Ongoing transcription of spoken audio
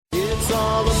It's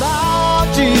all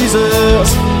about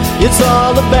Jesus. It's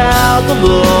all about the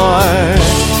Lord.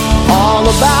 All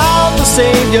about the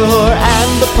Savior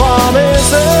and the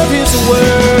promise of His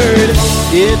Word.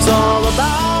 It's all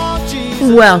about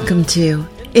Jesus. Welcome to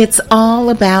It's All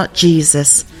About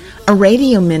Jesus, a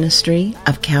radio ministry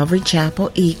of Calvary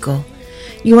Chapel Eagle.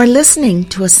 You are listening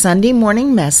to a Sunday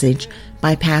morning message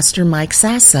by Pastor Mike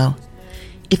Sasso.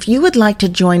 If you would like to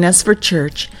join us for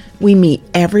church, we meet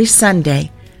every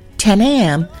Sunday, 10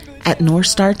 a.m. at North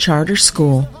Star Charter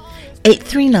School,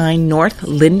 839 North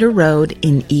Linda Road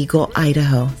in Eagle,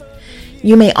 Idaho.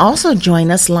 You may also join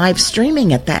us live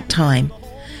streaming at that time.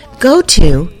 Go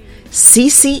to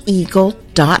cceagle.org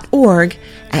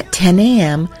at 10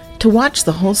 a.m. to watch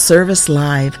the whole service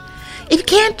live. If you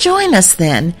can't join us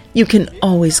then, you can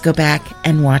always go back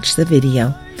and watch the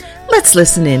video. Let's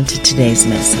listen in to today's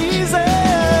message.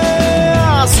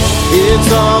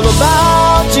 It's all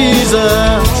about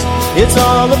Jesus. It's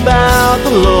all about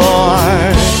the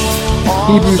Lord.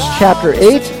 Hebrews chapter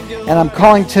 8, and I'm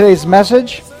calling today's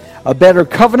message, A Better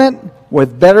Covenant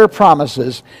with Better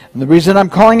Promises. And the reason I'm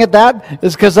calling it that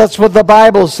is because that's what the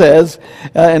Bible says,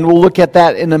 and we'll look at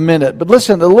that in a minute. But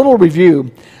listen, a little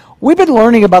review. We've been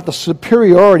learning about the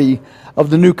superiority of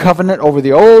the new covenant over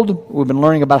the old. We've been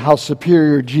learning about how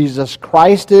superior Jesus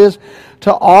Christ is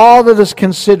to all that is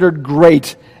considered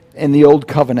great in the old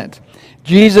covenant.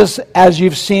 Jesus, as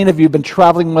you've seen if you've been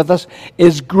traveling with us,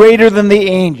 is greater than the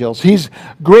angels. He's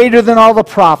greater than all the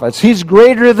prophets. He's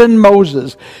greater than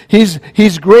Moses. He's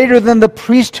greater than the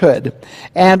priesthood.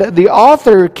 And the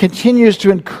author continues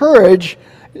to encourage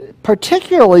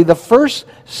particularly the first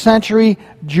century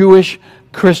Jewish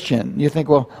Christian. You think,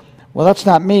 well, that's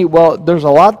not me. Well, there's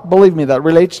a lot, believe me, that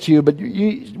relates to you, but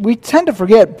we tend to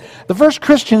forget the first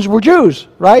Christians were Jews,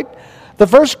 right? The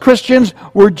first Christians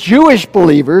were Jewish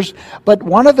believers, but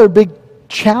one of their big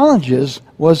challenges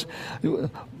was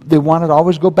they wanted to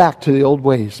always go back to the old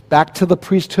ways, back to the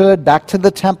priesthood, back to the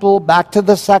temple, back to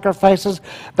the sacrifices,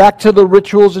 back to the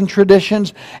rituals and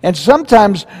traditions, and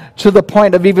sometimes to the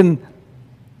point of even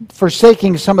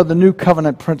forsaking some of the new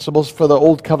covenant principles for the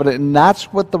old covenant. And that's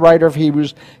what the writer of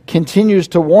Hebrews continues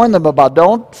to warn them about.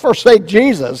 Don't forsake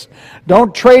Jesus.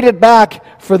 Don't trade it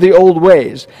back for the old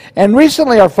ways. And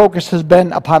recently our focus has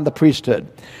been upon the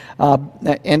priesthood.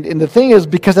 And the thing is,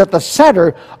 because at the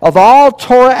center of all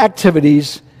Torah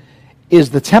activities is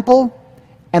the temple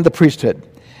and the priesthood.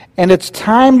 And it's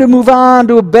time to move on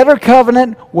to a better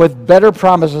covenant with better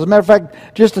promises. As a matter of fact,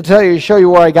 just to tell you, show you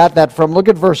where I got that from, look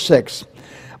at verse 6.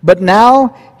 But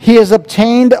now he has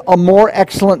obtained a more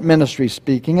excellent ministry,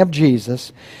 speaking of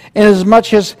Jesus,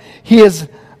 inasmuch as he is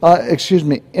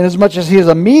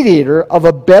a mediator of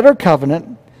a better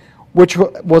covenant, which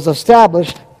was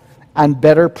established on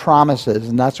better promises.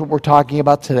 And that's what we're talking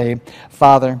about today.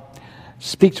 Father,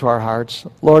 speak to our hearts.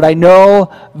 Lord, I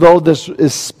know, though this is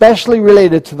especially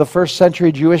related to the first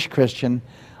century Jewish Christian,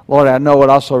 Lord, I know it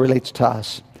also relates to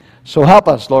us. So help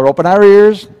us, Lord. Open our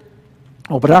ears,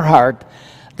 open our heart,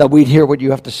 that we'd hear what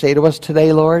you have to say to us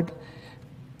today, Lord.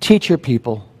 Teach your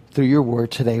people through your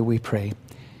word today, we pray.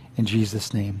 In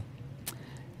Jesus' name,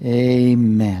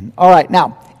 amen. All right,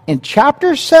 now, in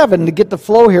chapter 7, to get the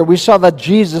flow here, we saw that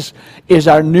Jesus is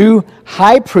our new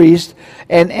high priest,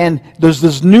 and there's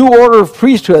this new order of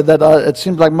priesthood that it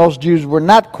seems like most Jews were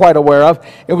not quite aware of.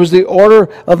 It was the order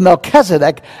of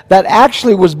Melchizedek that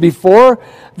actually was before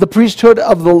the priesthood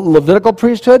of the Levitical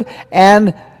priesthood,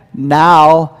 and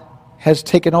now has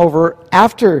taken over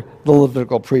after the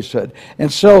Levitical priesthood.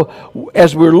 And so,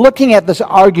 as we're looking at this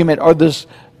argument or this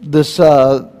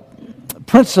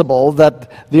principle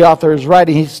that the author is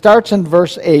writing, he starts in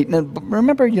verse 8. And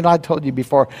remember, I told you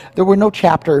before, there were no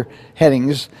chapter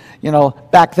headings,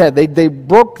 back then. They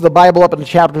broke the Bible up into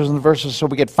chapters and verses so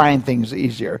we could find things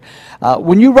easier.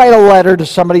 When you write a letter to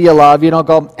somebody you love, you don't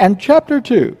go, and chapter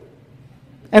 2,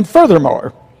 and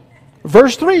furthermore,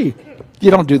 verse 3. You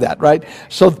don't do that, right?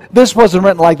 So this wasn't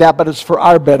written like that, but it's for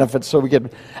our benefit, so we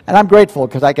could, and I'm grateful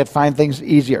because I could find things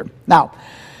easier. Now,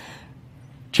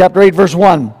 chapter 8, verse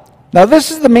 1. Now this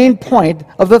is the main point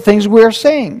of the things we are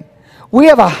saying. We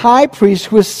have a high priest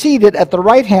who is seated at the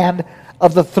right hand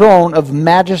of the throne of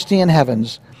majesty in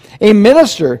heavens, a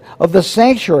minister of the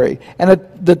sanctuary and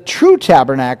the true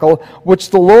tabernacle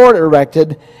which the Lord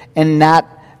erected and not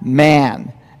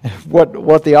man.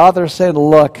 What the author said,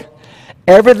 look,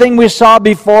 everything we saw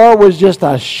before was just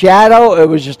a shadow. It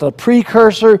was just a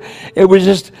precursor. It was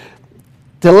just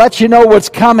to let you know what's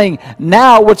coming.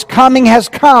 Now what's coming has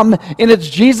come, and it's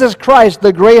Jesus Christ,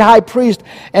 the great high priest.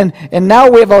 And now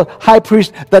we have a high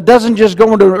priest that doesn't just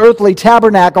go into an earthly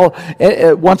tabernacle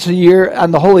once a year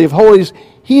on the Holy of Holies.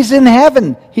 He's in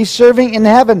heaven. He's serving in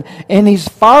heaven, and he's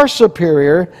far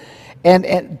superior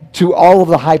and to all of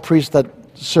the high priests that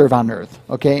serve on earth.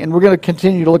 Okay, and we're going to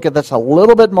continue to look at this a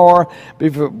little bit more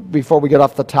before we get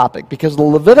off the topic, because the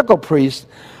Levitical priests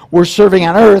were serving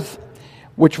on earth,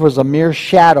 which was a mere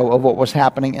shadow of what was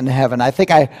happening in heaven. I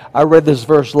think I read this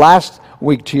verse last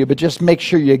week to you, but just make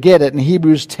sure you get it. In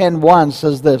Hebrews 10:1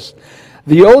 says this: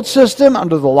 the old system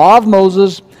under the law of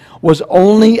Moses was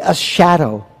only a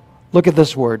shadow. Look at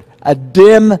this word, a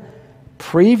dim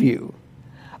preview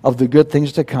of the good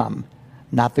things to come,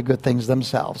 not the good things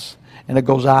themselves. And it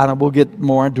goes on, and we'll get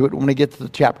more into it when we get to the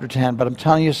chapter 10. But I'm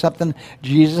telling you something,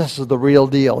 Jesus is the real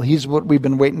deal. He's what we've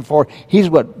been waiting for. He's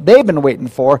what they've been waiting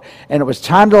for. And it was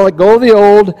time to let go of the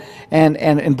old and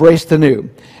embrace the new.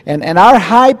 And our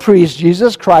high priest,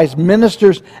 Jesus Christ,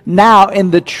 ministers now in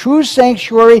the true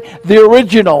sanctuary, the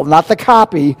original, not the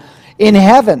copy, in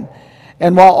heaven.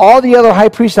 And while all the other high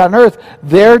priests on earth,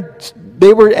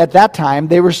 they were at that time,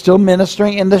 they were still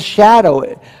ministering in the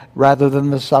shadow rather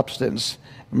than the substance.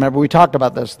 Remember, we talked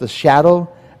about this, the shadow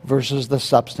versus the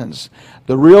substance.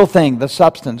 The real thing, the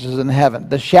substance, is in heaven.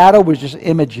 The shadow was just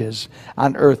images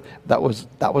on earth. That was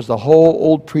the whole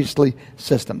old priestly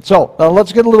system. So, now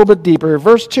let's get a little bit deeper.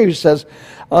 Verse 2 says,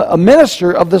 a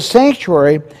minister of the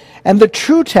sanctuary and the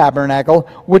true tabernacle,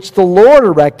 which the Lord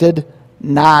erected,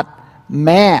 not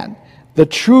man. The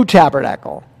true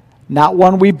tabernacle, not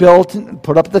one we built and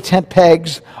put up the tent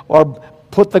pegs or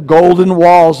put the golden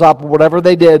walls up, whatever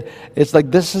they did. It's like,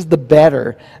 this is the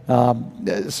better.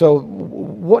 So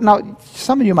what now?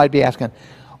 Some of you might be asking,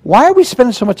 why are we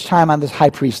spending so much time on this high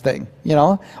priest thing? You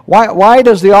know, why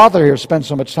does the author here spend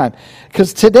so much time?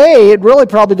 Because today it really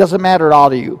probably doesn't matter at all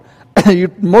to you.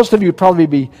 Most of you would probably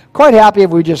be quite happy if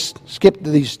we just skipped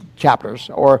these chapters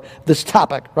or this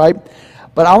topic, right?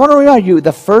 But I want to remind you,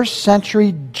 the first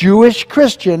century Jewish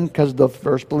Christian, because the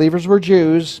first believers were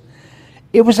Jews,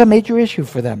 it was a major issue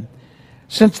for them.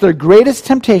 Since their greatest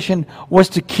temptation was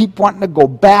to keep wanting to go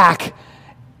back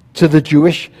to the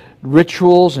Jewish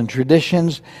rituals and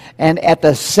traditions, and at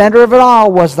the center of it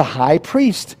all was the high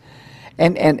priest.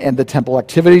 And the temple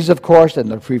activities, of course, and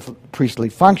the priestly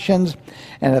functions.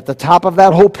 And at the top of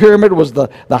that whole pyramid was the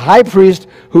high priest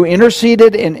who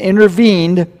interceded and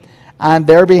intervened on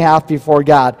their behalf before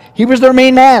God. He was their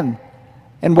main man.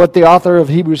 And what the author of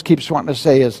Hebrews keeps wanting to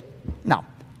say is, no,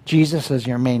 Jesus is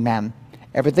your main man.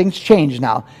 Everything's changed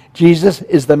now. Jesus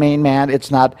is the main man. It's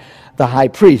not the high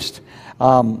priest.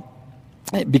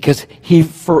 Because he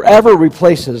forever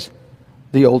replaces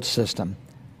the old system.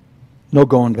 No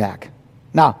going back.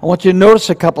 Now, I want you to notice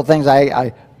a couple things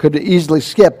I could easily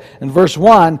skip. In verse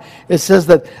 1, it says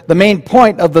that the main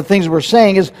point of the things we're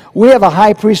saying is we have a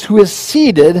high priest who is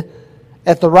seated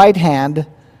at the right hand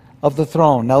of the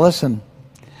throne. Now listen,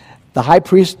 the high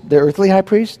priest, the earthly high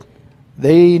priest,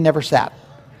 they never sat.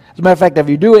 As a matter of fact, if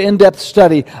you do an in-depth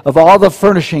study of all the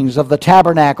furnishings of the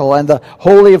tabernacle and the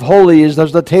Holy of Holies,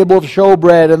 there's the table of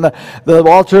showbread and the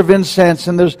altar of incense,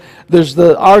 and there's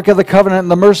the Ark of the Covenant and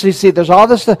the mercy seat. There's all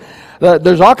this,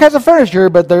 there's all kinds of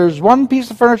furniture, but there's one piece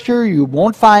of furniture you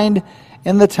won't find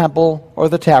in the temple or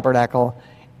the tabernacle,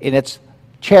 and it's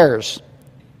chairs.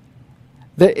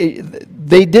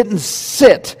 They didn't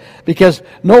sit because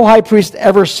no high priest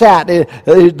ever sat.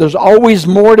 There's always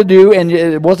more to do, and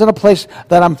it wasn't a place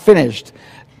that I'm finished.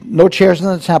 No chairs in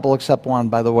the temple except one,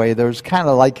 by the way. There's kind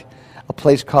of like a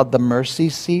place called the mercy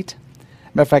seat.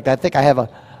 Matter of fact, I think I have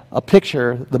a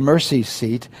picture, the mercy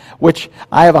seat, which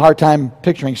I have a hard time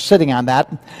picturing sitting on that,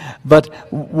 but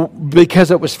because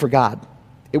it was for God.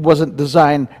 It wasn't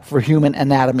designed for human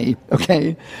anatomy,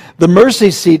 okay? The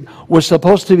mercy seat was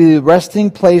supposed to be the resting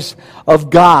place of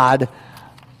God,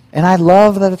 and I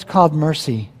love that it's called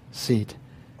mercy seat.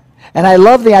 And I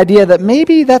love the idea that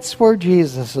maybe that's where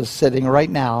Jesus is sitting right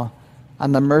now,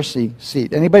 on the mercy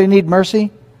seat. Anybody need mercy?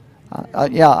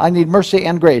 Yeah, I need mercy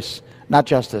and grace, not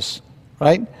justice,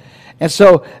 right? And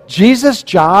so Jesus'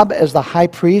 job as the high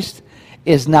priest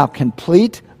is now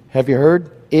complete. Have you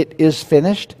heard? It is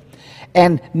finished.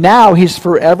 And now he's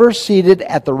forever seated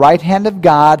at the right hand of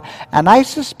God. And I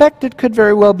suspect it could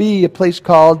very well be a place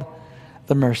called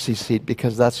the mercy seat,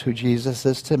 because that's who Jesus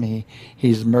is to me.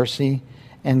 He's mercy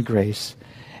and grace.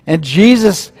 And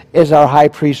Jesus is our high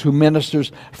priest who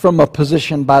ministers from a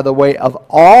position, by the way, of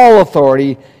all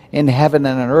authority in heaven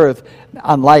and on earth,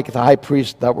 unlike the high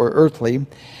priests that were earthly.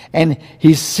 And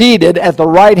he's seated at the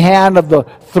right hand of the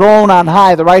throne on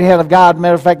high, the right hand of God.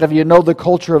 Matter of fact, if you know the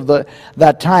culture of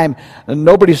that time,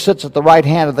 nobody sits at the right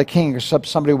hand of the king except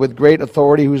somebody with great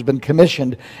authority who's been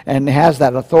commissioned and has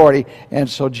that authority. And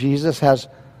so Jesus has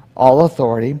all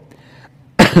authority.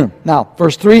 Now,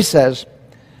 verse 3 says,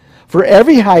 "For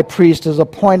every high priest is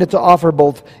appointed to offer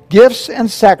both gifts and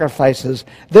sacrifices.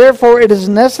 Therefore it is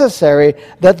necessary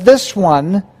that this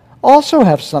one also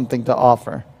have something to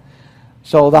offer."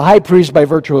 So the high priest, by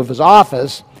virtue of his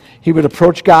office, he would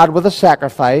approach God with a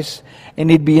sacrifice,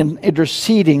 and he'd be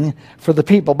interceding for the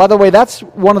people. By the way, that's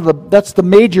the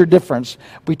major difference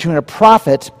between a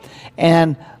prophet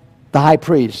and the high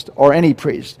priest, or any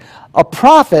priest. A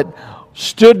prophet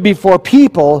stood before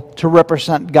people to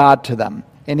represent God to them,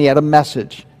 and he had a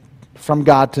message from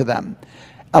God to them.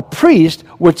 A priest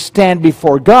would stand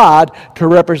before God to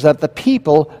represent the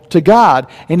people to God,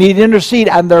 and he'd intercede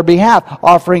on their behalf,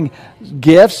 offering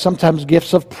gifts, sometimes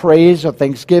gifts of praise or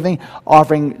thanksgiving,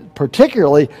 offering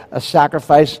particularly a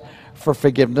sacrifice for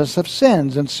forgiveness of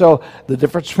sins. And so the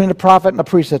difference between a prophet and a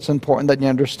priest, it's important that you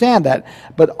understand that.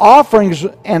 But offerings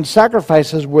and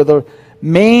sacrifices were the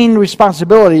main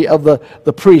responsibility of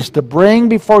the priest, to bring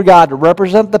before God, to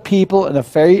represent the people in a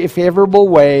very favorable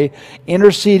way,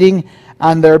 interceding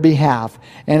on their behalf.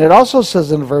 And it also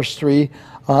says in verse 3,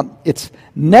 it's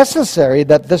necessary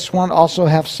that this one also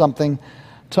have something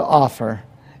to offer.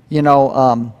 You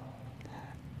know,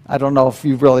 I don't know if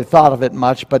you've really thought of it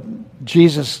much, but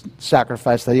Jesus'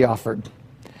 sacrifice that he offered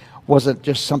wasn't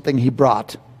just something he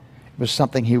brought. It was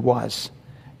something he was.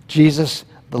 Jesus,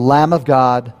 the Lamb of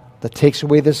God that takes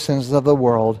away the sins of the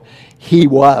world, he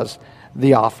was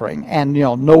the offering. And, you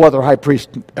know, no other high priest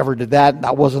ever did that.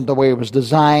 That wasn't the way it was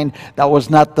designed. That was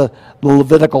not the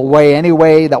Levitical way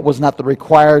anyway. That was not the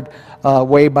required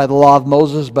way by the law of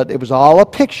Moses, but it was all a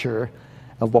picture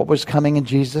of what was coming in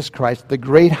Jesus Christ, the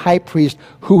great high priest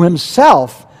who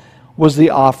himself was the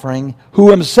offering,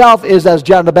 who himself is, as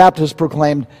John the Baptist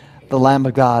proclaimed, the Lamb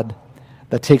of God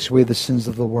that takes away the sins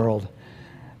of the world.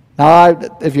 Now,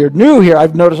 if you're new here,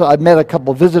 I've noticed I've met a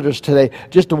couple of visitors today.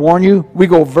 Just to warn you, we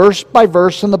go verse by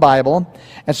verse in the Bible,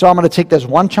 and so I'm going to take this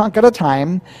one chunk at a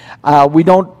time. We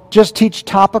don't just teach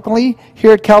topically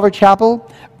here at Calvary Chapel,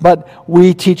 but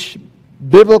we teach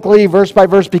biblically, verse by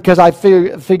verse, because I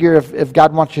figure if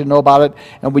God wants you to know about it,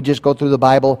 and we just go through the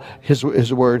Bible, His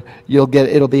Word,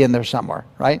 it'll be in there somewhere,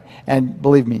 right? And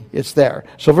believe me, it's there.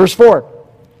 So verse 4,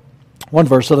 one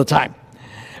verse at a time.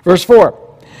 Verse 4.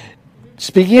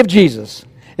 Speaking of Jesus,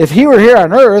 if he were here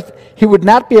on earth, he would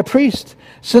not be a priest,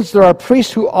 since there are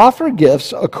priests who offer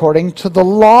gifts according to the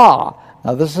law.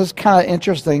 Now, this is kind of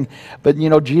interesting, but you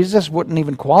know, Jesus wouldn't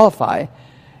even qualify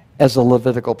as a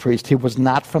Levitical priest. He was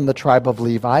not from the tribe of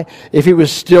Levi. If he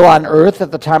was still on earth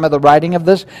at the time of the writing of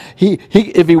this,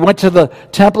 if he went to the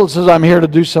temple and says, "I'm here to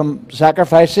do some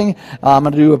sacrificing, I'm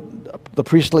going to do the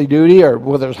priestly duty," or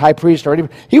whether it's high priest or anything,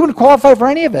 he wouldn't qualify for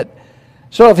any of it.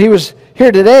 So if he was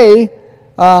here today,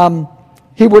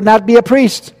 he would not be a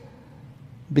priest,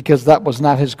 because that was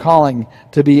not his calling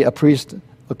to be a priest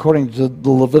according to the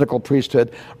Levitical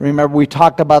priesthood. Remember, we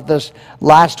talked about this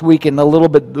last week and a little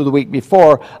bit the week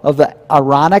before of the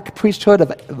Aaronic priesthood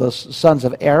of the sons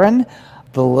of Aaron,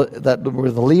 that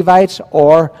were the Levites,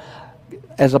 or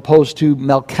as opposed to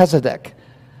Melchizedek,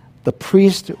 the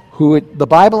priest who the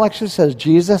Bible actually says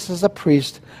Jesus is a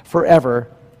priest forever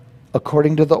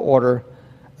according to the order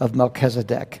of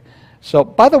Melchizedek. So,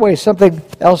 by the way, something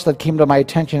else that came to my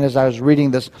attention as I was reading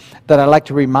this that I'd like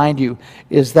to remind you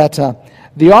is that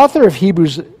the author of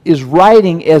Hebrews is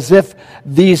writing as if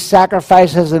these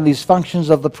sacrifices and these functions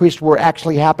of the priest were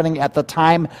actually happening at the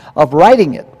time of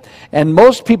writing it. And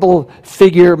most people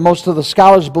figure, most of the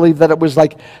scholars believe that it was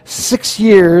like 6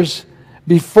 years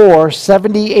before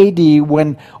 70 A.D.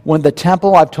 when the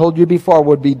temple, I've told you before,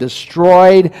 would be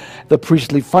destroyed. The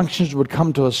priestly functions would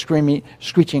come to a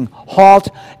screeching halt.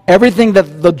 Everything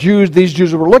that these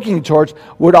Jews were looking towards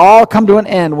would all come to an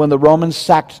end when the Romans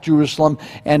sacked Jerusalem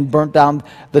and burnt down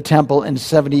the temple in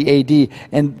 70 A.D.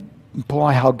 And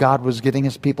boy, how God was getting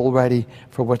his people ready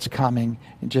for what's coming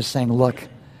and just saying, look,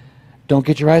 don't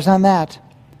get your eyes on that,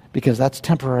 because that's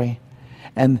temporary.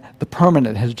 And the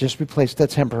permanent has just replaced the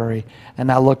temporary. And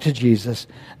now look to Jesus,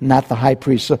 not the high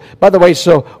priest. So, by the way,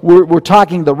 we're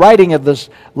talking, the writing of this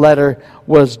letter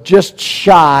was just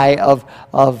shy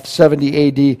of 70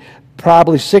 A.D.,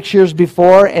 probably 6 years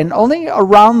before, and only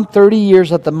around 30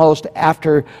 years at the most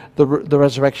after the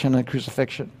resurrection and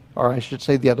crucifixion. Or I should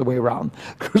say the other way around,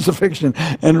 crucifixion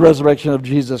and resurrection of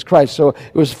Jesus Christ. So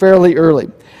it was fairly early.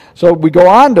 So we go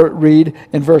on to read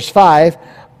in verse 5,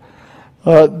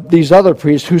 these other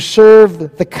priests who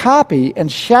served the copy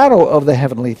and shadow of the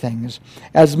heavenly things,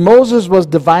 as Moses was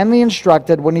divinely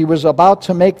instructed when he was about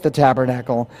to make the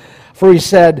tabernacle. For he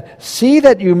said, "See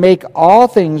that you make all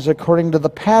things according to the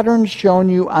pattern shown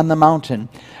you on the mountain."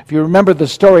 If you remember the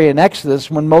story in Exodus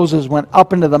when Moses went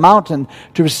up into the mountain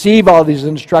to receive all these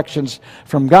instructions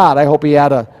from God, I hope he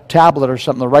had a tablet or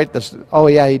something to write this. Oh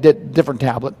yeah, he did, different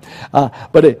tablet.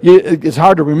 But it's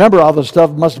hard to remember all this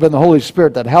stuff. It must have been the Holy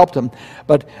Spirit that helped him.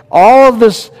 But all of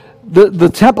this, the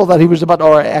temple that he was about,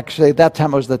 or actually at that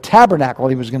time it was the tabernacle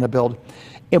he was going to build,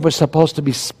 it was supposed to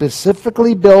be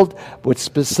specifically built with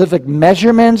specific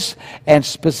measurements and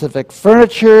specific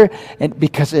furniture, and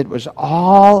because it was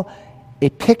all a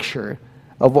picture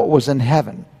of what was in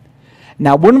heaven.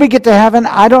 Now, when we get to heaven,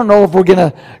 I don't know if we're going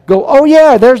to go, oh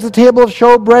yeah, there's the table of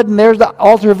showbread and there's the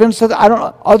altar of incense. I don't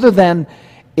know, other than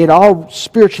it all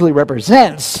spiritually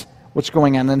represents what's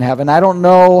going on in heaven. I don't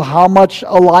know how much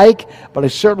alike, but I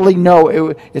certainly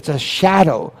know it's a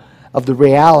shadow of the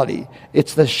reality.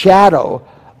 It's the shadow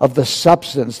of the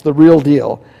substance, the real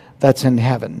deal that's in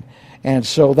heaven. And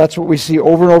so that's what we see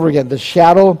over and over again, the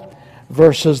shadow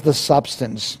versus the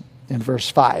substance in verse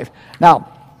 5. Now,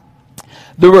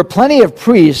 there were plenty of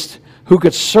priests who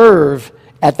could serve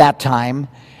at that time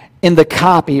in the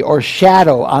copy or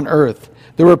shadow on earth.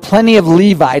 There were plenty of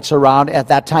Levites around at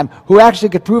that time who actually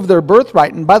could prove their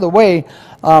birthright. And by the way,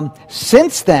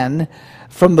 since then,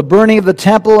 from the burning of the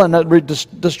temple and the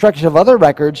destruction of other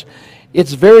records,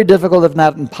 it's very difficult, if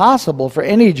not impossible, for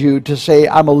any Jew to say,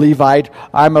 I'm a Levite,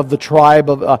 I'm of the tribe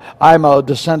of, I'm a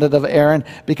descendant of Aaron,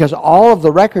 because all of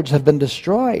the records have been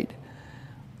destroyed.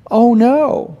 Oh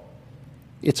no,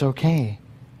 it's okay,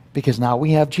 because now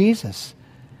we have Jesus.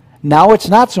 Now it's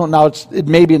not so, it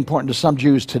may be important to some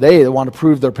Jews today that want to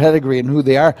prove their pedigree and who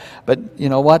they are, but you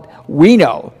know what? We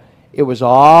know it was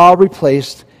all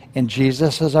replaced in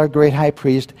Jesus as our great high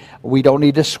priest. We don't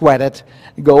need to sweat it.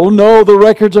 Go, oh no, the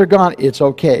records are gone. It's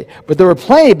okay. But there were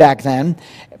plenty back then.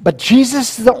 But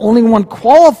Jesus is the only one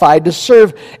qualified to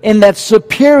serve in that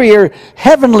superior,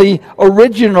 heavenly,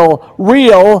 original,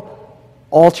 real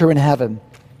altar in heaven.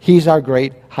 He's our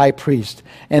great high priest.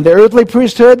 And the earthly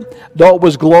priesthood, though it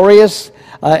was glorious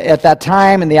at that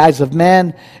time in the eyes of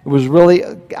men, it was really,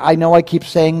 I know I keep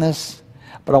saying this,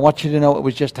 but I want you to know it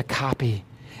was just a copy.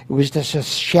 It was just a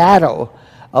shadow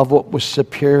of what was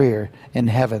superior in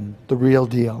heaven, the real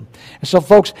deal. And so,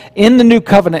 folks, in the new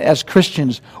covenant as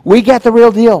Christians, we get the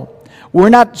real deal. We're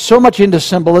not so much into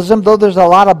symbolism, though there's a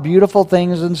lot of beautiful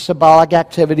things and symbolic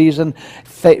activities and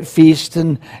feasts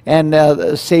and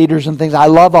seders and things. I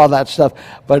love all that stuff,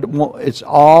 but it's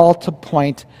all to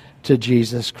point to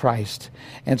Jesus Christ.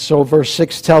 And so verse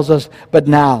 6 tells us, but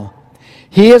now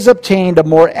he has obtained a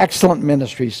more excellent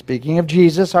ministry, speaking of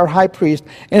Jesus, our high priest,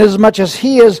 inasmuch as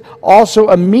he is also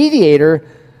a mediator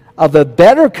of the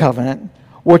better covenant,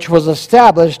 which was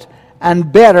established on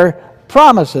better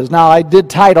promises. Now, I did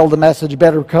title the message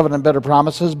Better Covenant, Better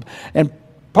Promises, and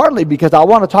partly because I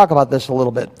want to talk about this a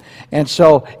little bit. And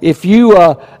so if you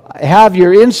have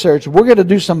your inserts, we're going to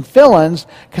do some fill-ins,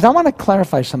 because I want to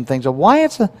clarify some things of why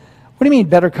it's what do you mean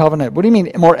better covenant? What do you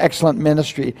mean more excellent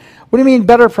ministry? What do you mean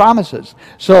better promises?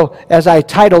 So as I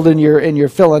titled in your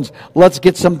fill-ins, let's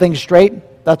get some things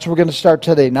straight. That's where we're going to start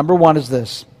today. Number one is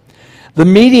this. The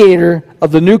mediator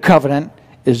of the new covenant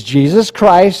is Jesus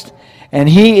Christ, and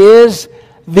he is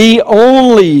the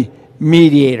only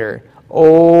mediator.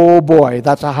 Oh boy,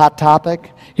 that's a hot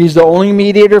topic. He's the only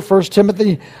mediator, 1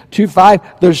 Timothy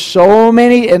 2:5. There's so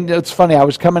many, and it's funny, I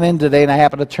was coming in today and I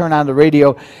happened to turn on the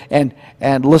radio and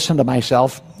listen to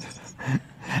myself.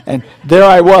 And there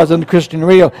I was on the Christian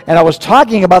radio, and I was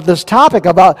talking about this topic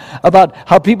about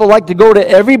how people like to go to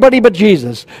everybody but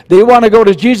Jesus. They want to go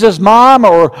to Jesus' mom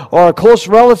or a close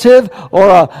relative,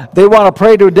 or they want to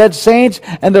pray to a dead saint,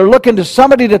 and they're looking to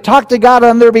somebody to talk to God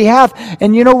on their behalf.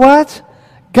 And you know what?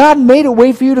 God made a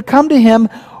way for you to come to Him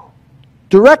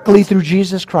directly through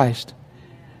Jesus Christ.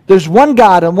 There's one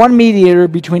God and one mediator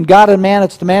between God and man.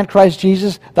 It's the man Christ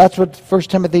Jesus. That's what 1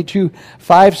 Timothy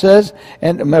 2:5 says.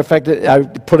 And as a matter of fact, I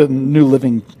put it in New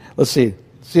Living. Let's see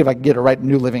if I can get it right in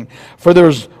New Living. For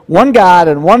there's one God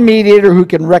and one mediator who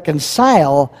can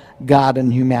reconcile God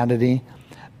and humanity,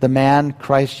 the man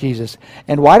Christ Jesus.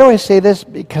 And why do I say this?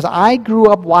 Because I grew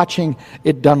up watching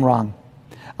it done wrong.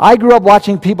 I grew up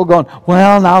watching people going,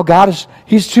 well, now God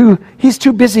he's too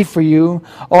busy for you,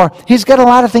 or he's got a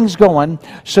lot of things going,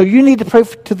 so you need to pray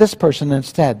to this person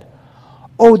instead.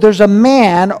 Oh, there's a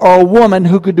man or a woman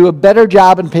who could do a better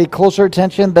job and pay closer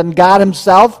attention than God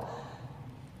himself.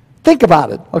 Think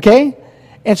about it, okay?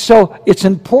 And so it's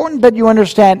important that you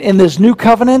understand in this new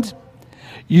covenant,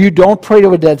 you don't pray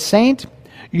to a dead saint.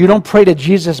 You don't pray to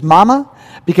Jesus' mama,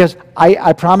 because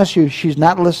I promise you, she's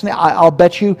not listening. I'll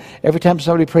bet you every time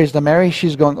somebody prays to Mary,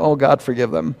 she's going, oh, God,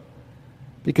 forgive them.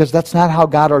 Because that's not how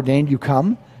God ordained you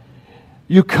come.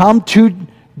 You come to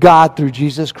God through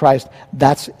Jesus Christ.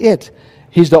 That's it.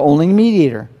 He's the only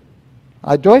mediator.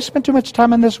 Do I spend too much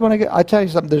time on this one? I tell you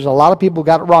something, there's a lot of people who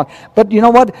got it wrong. But you know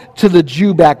what? To the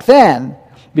Jew back then,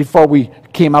 before we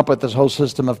came up with this whole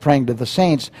system of praying to the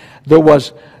saints, there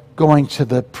was going to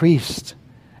the priest,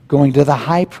 going to the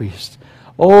high priest.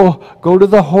 Oh, go to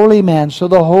the holy man, so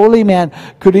the holy man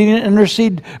could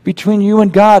intercede between you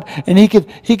and God, and he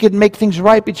could make things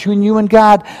right between you and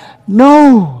God.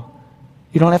 No,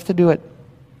 you don't have to do it.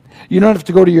 You don't have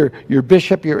to go to your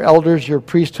bishop, your elders, your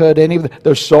priesthood, any of the,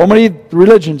 there's so many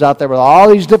religions out there with all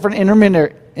these different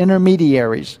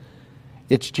intermediaries.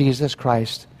 It's Jesus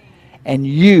Christ. And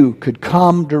you could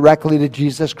come directly to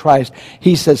Jesus Christ.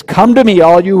 He says, come to me,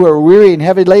 all you who are weary and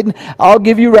heavy laden. I'll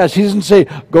give you rest. He doesn't say,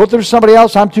 go through somebody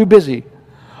else, I'm too busy.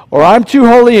 Or I'm too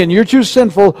holy and you're too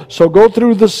sinful, so go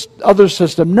through this other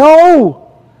system.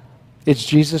 No! It's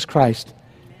Jesus Christ.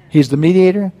 He's the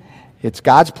mediator. It's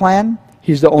God's plan.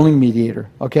 He's the only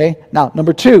mediator. Okay? Now,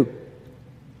 number 2.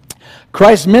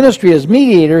 Christ's ministry as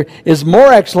mediator is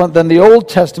more excellent than the Old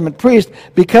Testament priest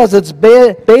because it's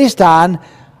based on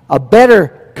a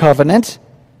better covenant,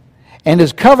 and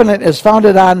his covenant is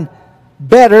founded on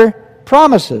better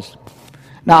promises.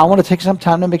 Now, I want to take some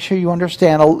time to make sure you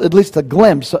understand at least a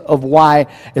glimpse of why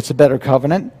it's a better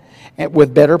covenant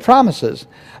with better promises.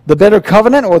 The better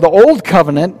covenant, or the old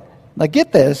covenant, now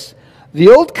get this, the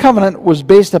old covenant was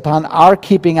based upon our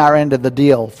keeping our end of the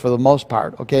deal for the most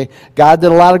part, okay? God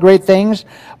did a lot of great things,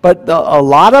 but a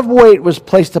lot of weight was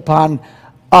placed upon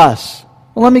us.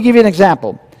 Well, let me give you an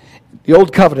example. The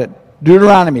Old Covenant,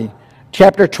 Deuteronomy,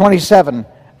 chapter 27,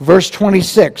 verse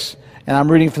 26, and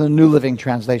I'm reading from the New Living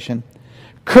Translation.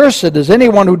 Cursed is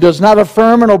anyone who does not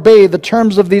affirm and obey the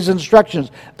terms of these instructions.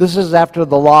 This is after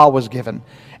the law was given.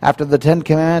 After the 10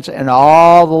 Commandments and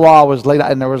all the law was laid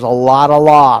out, and there was a lot of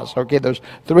laws. Okay, there's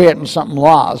 300 and something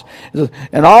laws.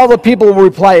 And all the people will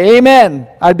reply, amen.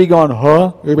 I'd be going,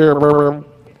 huh?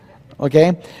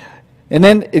 Okay? And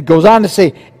then it goes on to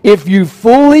say, if you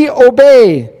fully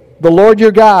obey the Lord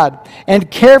your God and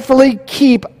carefully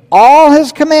keep all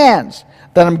his commands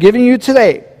that I'm giving you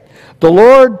today, the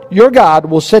Lord your God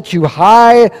will set you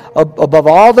high above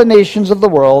all the nations of the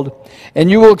world, and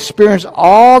you will experience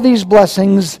all these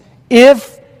blessings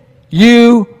if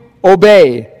you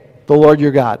obey the Lord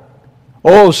your God.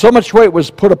 Oh, so much weight was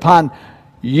put upon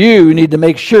you. Need to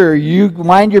make sure you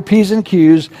mind your P's and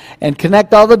Q's and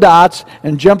connect all the dots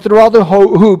and jump through all the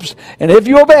hoops. And if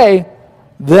you obey,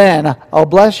 then I'll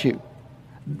bless you.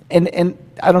 And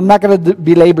I'm not going to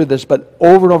belabor this, but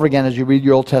over and over again as you read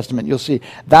your Old Testament, you'll see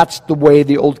that's the way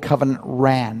the Old Covenant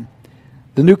ran.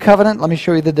 The New Covenant, let me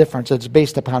show you the difference. It's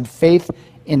based upon faith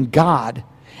in God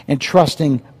and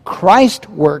trusting Christ's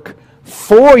work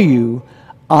for you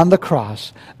on the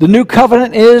cross. The New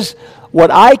Covenant is what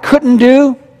I couldn't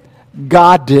do,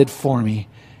 God did for me.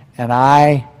 And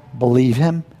I believe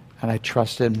him and I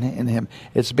trust in him.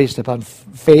 It's based upon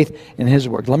faith in his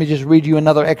work. Let me just read you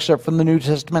another excerpt from the New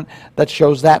Testament that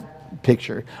shows that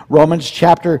picture. Romans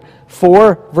chapter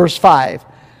 4, verse 5.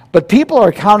 But people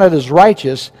are counted as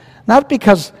righteous, not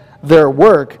because their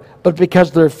work, but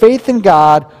because their faith in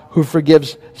God who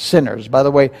forgives sinners. By the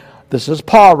way, this is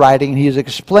Paul writing, and he's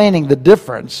explaining the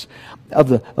difference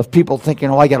of people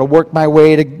thinking, oh, I got to work my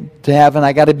way to heaven,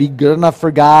 I got to be good enough for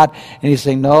God. And he's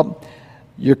saying, no,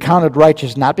 you're counted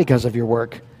righteous not because of your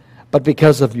work, but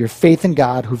because of your faith in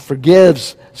God who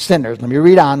forgives sinners. Let me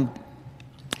read on.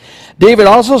 David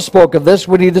also spoke of this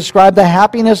when he described the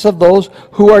happiness of those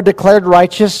who are declared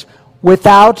righteous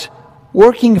without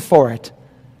working for it.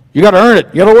 You got to earn it.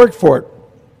 You got to work for it.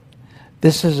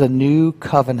 This is a new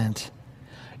covenant.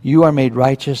 You are made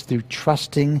righteous through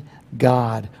trusting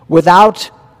God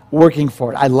without working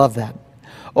for it. I love that.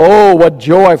 Oh, what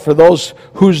joy for those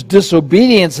whose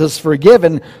disobedience is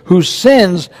forgiven, whose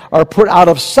sins are put out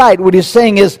of sight. What he's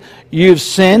saying is, you've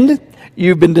sinned,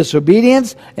 you've been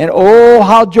disobedient, and oh,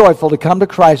 how joyful to come to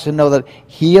Christ and know that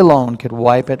he alone could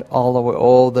wipe it all away.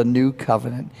 Oh, the new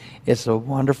covenant. It's a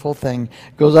wonderful thing.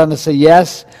 Goes on to say,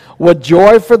 yes, what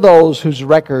joy for those whose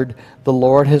record the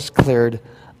Lord has cleared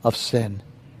of sin.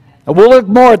 And we'll look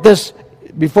more at this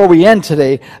before we end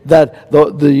today, that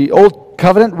the old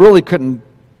covenant really couldn't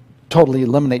totally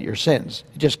eliminate your sins.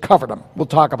 It just covered them. We'll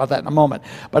talk about that in a moment.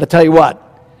 But I tell you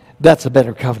what, that's a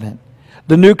better covenant.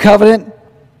 The new covenant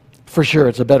For sure,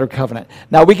 it's a better covenant.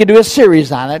 Now, we could do a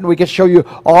series on it, and we could show you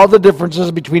all the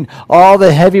differences between all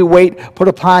the heavy weight put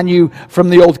upon you from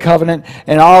the old covenant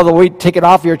and all the weight taken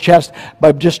off your chest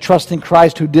by just trusting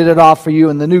Christ who did it all for you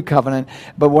in the new covenant.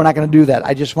 But we're not going to do that.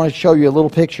 I just want to show you a little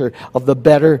picture of the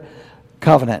better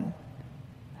covenant.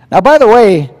 Now, by the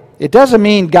way, it doesn't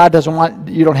mean God doesn't want,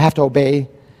 you don't have to obey.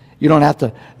 You don't have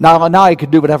to, now I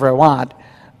could do whatever I want.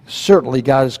 Certainly,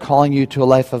 God is calling you to a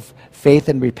life of faith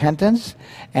and repentance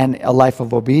and a life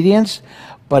of obedience,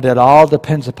 but it all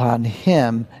depends upon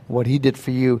Him, what He did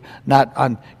for you, not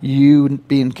on you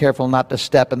being careful not to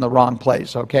step in the wrong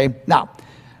place, okay? Now,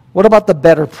 what about the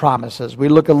better promises? We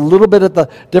look a little bit at the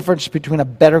difference between a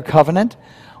better covenant.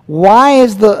 Why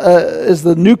is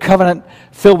the new covenant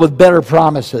filled with better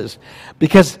promises?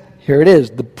 Because here it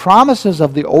is, the promises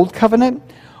of the old covenant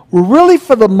were really,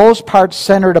 for the most part,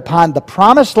 centered upon the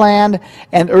promised land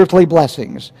and earthly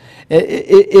blessings.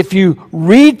 If you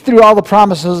read through all the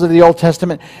promises of the Old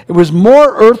Testament, it was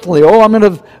more earthly. Matter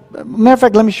of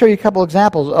fact, let me show you a couple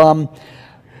examples.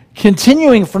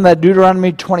 Continuing from that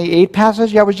Deuteronomy 28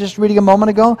 passage I was just reading a moment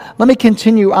ago, let me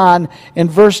continue on in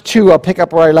verse 2. I'll pick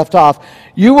up where I left off.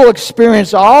 You will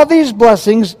experience all these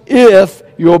blessings if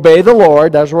you obey the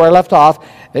Lord. That's where I left off,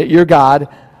 your God.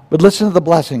 But listen to the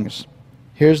blessings.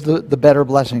 Here's the better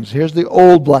blessings. Here's the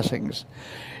old blessings.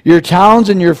 Your towns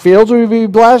and your fields will be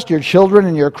blessed. Your children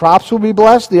and your crops will be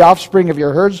blessed. The offspring of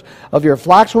your herds of your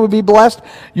flocks will be blessed.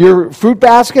 Your fruit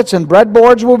baskets and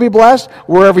breadboards will be blessed.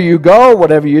 Wherever you go,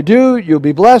 whatever you do, you'll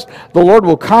be blessed. The Lord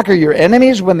will conquer your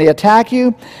enemies when they attack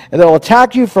you. And they'll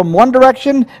attack you from one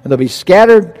direction, and they'll be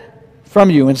scattered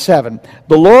from you in 7.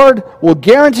 The Lord will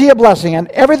guarantee a blessing on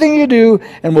everything you do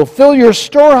and will fill your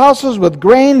storehouses with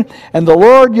grain, and the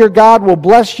Lord your God will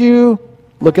bless you,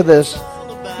 look at this,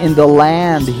 in the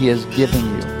land He has given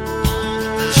you.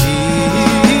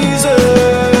 Jesus,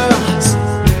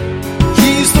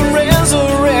 He's the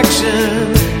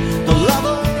resurrection, the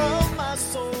lover of my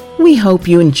soul. We hope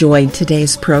you enjoyed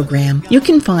today's program. You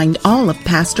can find all of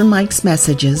Pastor Mike's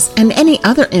messages and any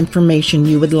other information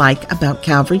you would like about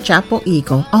Calvary Chapel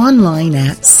Eagle online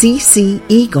at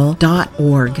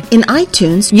cceagle.org. In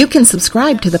iTunes, you can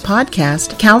subscribe to the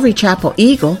podcast Calvary Chapel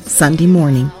Eagle Sunday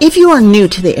Morning. If you are new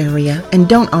to the area and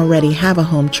don't already have a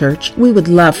home church, we would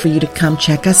love for you to come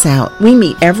check us out. We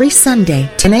meet every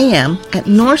Sunday, 10 a.m. at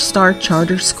North Star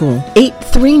Charter School,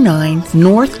 839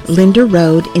 North Linder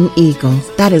Road in Eagle.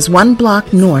 That is 1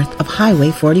 block north of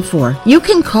Highway 44. You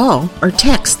can call or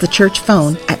text the church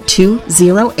phone at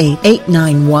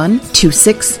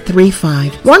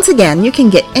 208-891-2635. Once again, you can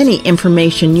get any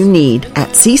information you need at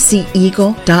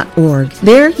cceagle.org.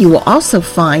 There you will also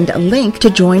find a link to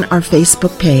join our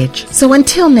Facebook page. So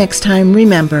until next time,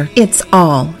 remember, it's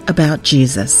all about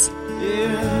Jesus.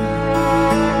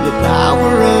 Yeah, the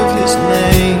power of His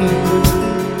name.